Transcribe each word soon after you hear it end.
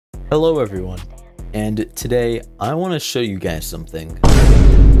Hello everyone, and today I want to show you guys something.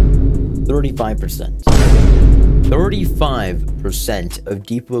 35%. 35% of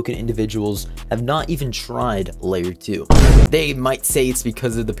Deepwoken individuals have not even tried Layer 2. They might say it's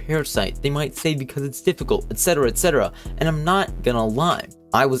because of the parasite, they might say because it's difficult, etc, etc, and I'm not gonna lie.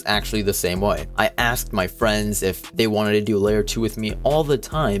 I was actually the same way. I asked my friends if they wanted to do Layer 2 with me all the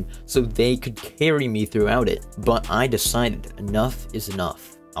time so they could carry me throughout it, but I decided enough is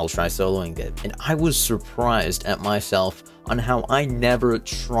enough. I'll try soloing it, and I was surprised at myself on how I never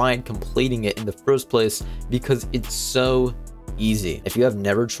tried completing it in the first place because it's so easy. If you have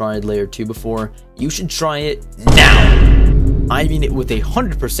never tried Layer 2 before, you should try it now! I mean it with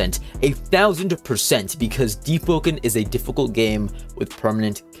 100%, 1000%, because Deepwoken is a difficult game with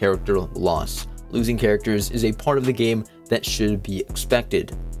permanent character loss. Losing characters is a part of the game that should be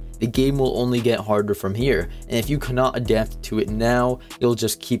expected. The game will only get harder from here, and if you cannot adapt to it now, you'll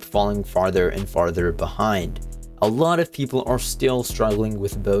just keep falling farther and farther behind. A lot of people are still struggling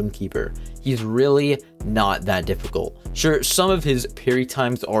with Bonekeeper. He's really not that difficult. Sure, some of his parry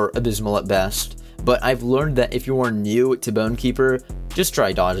times are abysmal at best, but I've learned that if you are new to Bonekeeper, just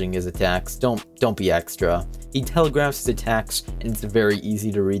try dodging his attacks. Don't be extra. He telegraphs his attacks and it's very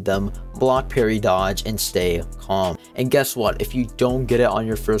easy to read them. Block, parry, dodge, and stay calm. And guess what? If you don't get it on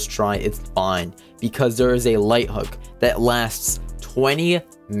your first try, it's fine, because there is a light hook that lasts 20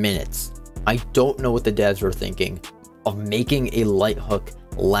 minutes. I don't know what the devs were thinking of making a light hook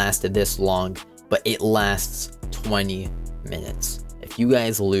last this long, but it lasts 20 minutes. If you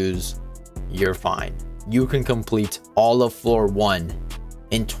guys lose, you're fine. You can complete all of floor 1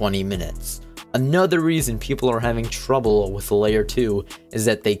 in 20 minutes. Another reason people are having trouble with Layer 2 is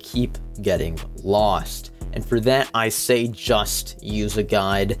that they keep getting lost. And for that, I say just use a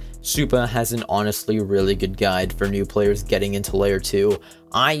guide. Supa has an honestly really good guide for new players getting into Layer 2.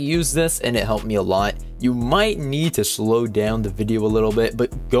 I use this and it helped me a lot. You might need to slow down the video a little bit,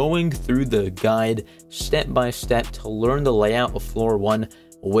 but going through the guide step by step to learn the layout of floor 1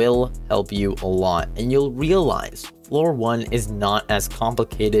 will help you a lot, and you'll realize floor 1 is not as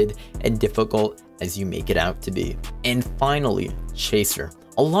complicated and difficult as you make it out to be. And finally, Chaser.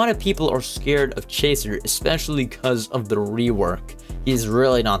 A lot of people are scared of Chaser, especially because of the rework. He's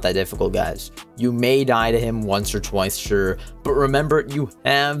really not that difficult, guys. You may die to him once or twice, sure, but remember, you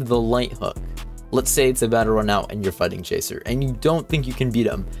have the light hook. Let's say it's about to run out and you're fighting Chaser, and you don't think you can beat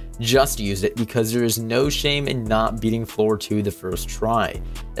him. Just use it, because there is no shame in not beating floor 2 the first try.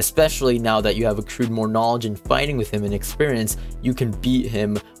 Especially now that you have accrued more knowledge in fighting with him and experience, you can beat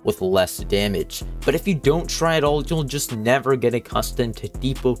him with less damage. But if you don't try at all, you'll just never get accustomed to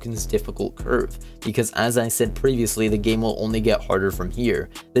Deepwoken's difficult curve, because as I said previously, the game will only get harder from here.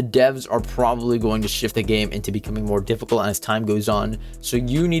 The devs are probably going to shift the game into becoming more difficult as time goes on, so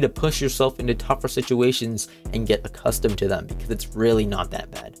you need to push yourself into tougher situations and get accustomed to them, because it's really not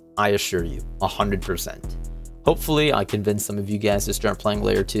that bad. I assure you, 100%. Hopefully, I convinced some of you guys to start playing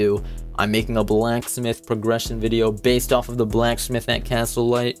Layer 2. I'm making a blacksmith progression video based off of the blacksmith at Castle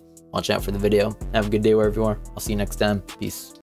Light. Watch out for the video. Have a good day wherever you are. I'll see you next time. Peace.